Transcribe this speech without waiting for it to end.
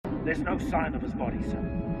There's no sign of his body, sir.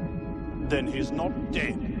 Then he's not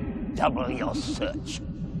dead. Double your search.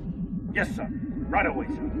 Yes, sir. Right away,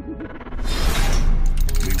 sir.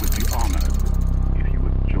 We would be honored if you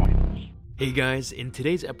would join us. Hey guys, in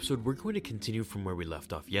today's episode we're going to continue from where we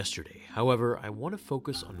left off yesterday. However, I want to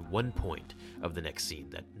focus on one point of the next scene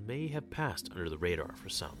that may have passed under the radar for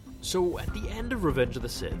some. So at the end of Revenge of the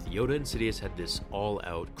Sith, Yoda and Sidious had this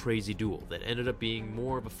all-out crazy duel that ended up being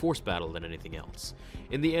more of a force battle than anything else.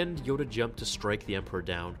 In the end, Yoda jumped to strike the Emperor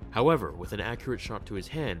down. However, with an accurate shot to his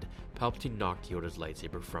hand, Palpatine knocked Yoda's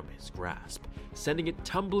lightsaber from his grasp, sending it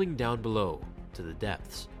tumbling down below to the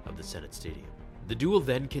depths of the Senate Stadium. The duel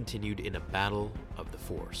then continued in a battle of the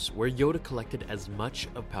Force, where Yoda collected as much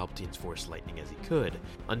of Palpatine's Force lightning as he could,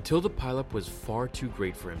 until the pileup was far too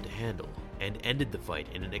great for him to handle, and ended the fight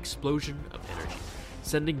in an explosion of energy,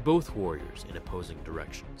 sending both warriors in opposing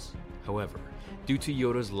directions. However, due to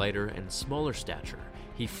Yoda's lighter and smaller stature,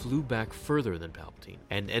 he flew back further than Palpatine,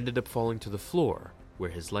 and ended up falling to the floor, where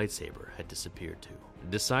his lightsaber had disappeared to.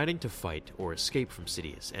 Deciding to fight or escape from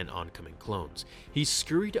Sidious and oncoming clones, he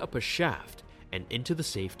scurried up a shaft and into the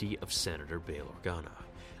safety of Senator Bail Organa,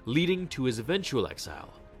 leading to his eventual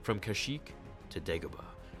exile from Kashyyyk to Dagobah,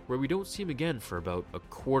 where we don't see him again for about a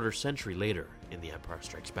quarter century later in The Empire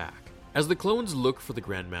Strikes Back. As the clones look for the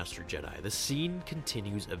Grandmaster Jedi, the scene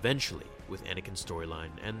continues eventually with Anakin's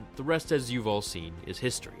storyline, and the rest, as you've all seen, is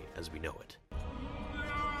history as we know it.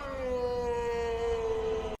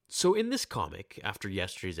 So in this comic, after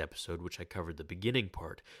yesterday's episode, which I covered the beginning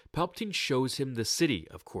part, Palpatine shows him the city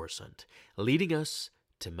of Coruscant, leading us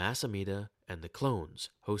to Mas Amedda and the clones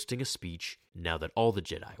hosting a speech now that all the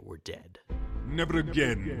Jedi were dead. Never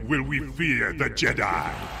again will we fear the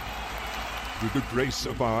Jedi. With the grace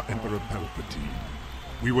of our Emperor Palpatine,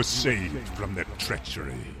 we were saved from their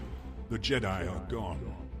treachery. The Jedi are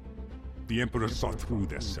gone. The Emperor saw through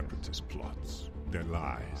their separatist plots, their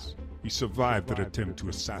lies. He survived their attempt to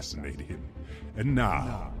assassinate him. And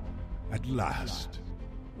now, at last,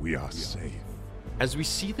 we are safe. As we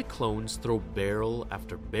see the clones throw barrel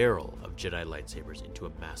after barrel of Jedi lightsabers into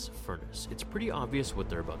a massive furnace, it's pretty obvious what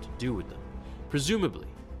they're about to do with them. Presumably,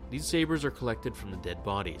 these sabers are collected from the dead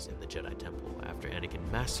bodies in the Jedi Temple after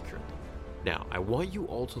Anakin massacred them. Now, I want you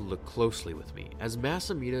all to look closely with me as Mas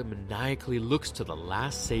Amedda maniacally looks to the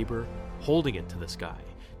last saber, holding it to the sky,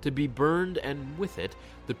 to be burned, and with it,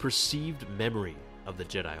 the perceived memory of the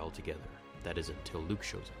Jedi altogether. That is until Luke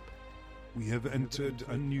shows up. We have entered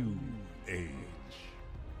a new age.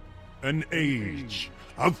 An age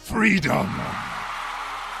of freedom!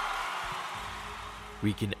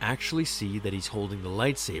 We can actually see that he's holding the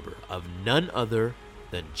lightsaber of none other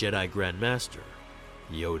than Jedi Grandmaster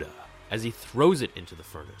Yoda. As he throws it into the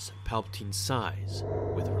furnace, Palpatine sighs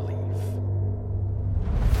with relief.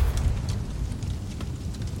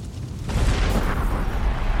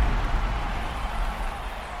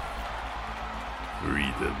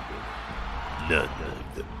 Freedom. None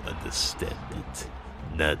of them understand it.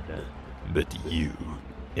 None but you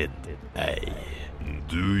and I.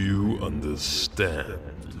 Do you understand,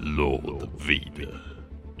 Lord Vader?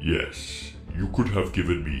 Yes, you could have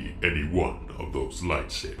given me any one of those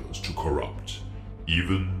lightsabers to corrupt,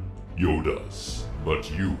 even Yoda's,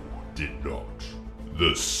 but you did not.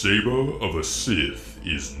 The saber of a Sith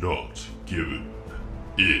is not given.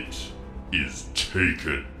 It is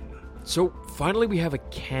taken. So, finally we have a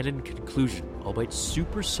canon conclusion, albeit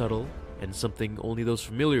super subtle, and something only those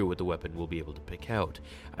familiar with the weapon will be able to pick out.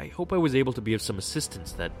 I hope I was able to be of some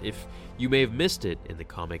assistance, that if you may have missed it in the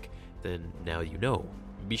comic, then now you know.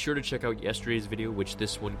 Be sure to check out yesterday's video, which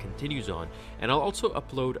this one continues on, and I'll also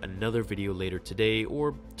upload another video later today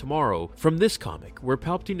or tomorrow from this comic, where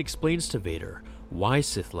Palpatine explains to Vader why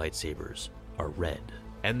Sith lightsabers are red.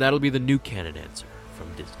 And that'll be the new canon answer from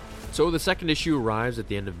Disney. So the second issue arrives at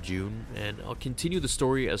the end of June, and I'll continue the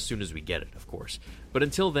story as soon as we get it, of course. But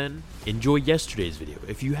until then, enjoy yesterday's video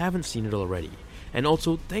if you haven't seen it already. And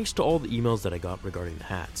also, thanks to all the emails that I got regarding the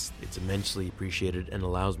hats. It's immensely appreciated and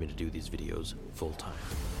allows me to do these videos full time.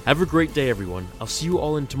 Have a great day, everyone. I'll see you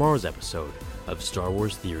all in tomorrow's episode of Star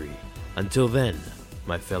Wars Theory. Until then,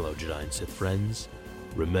 my fellow Jedi and Sith friends,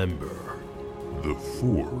 remember, the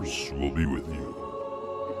Force will be with you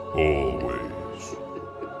always.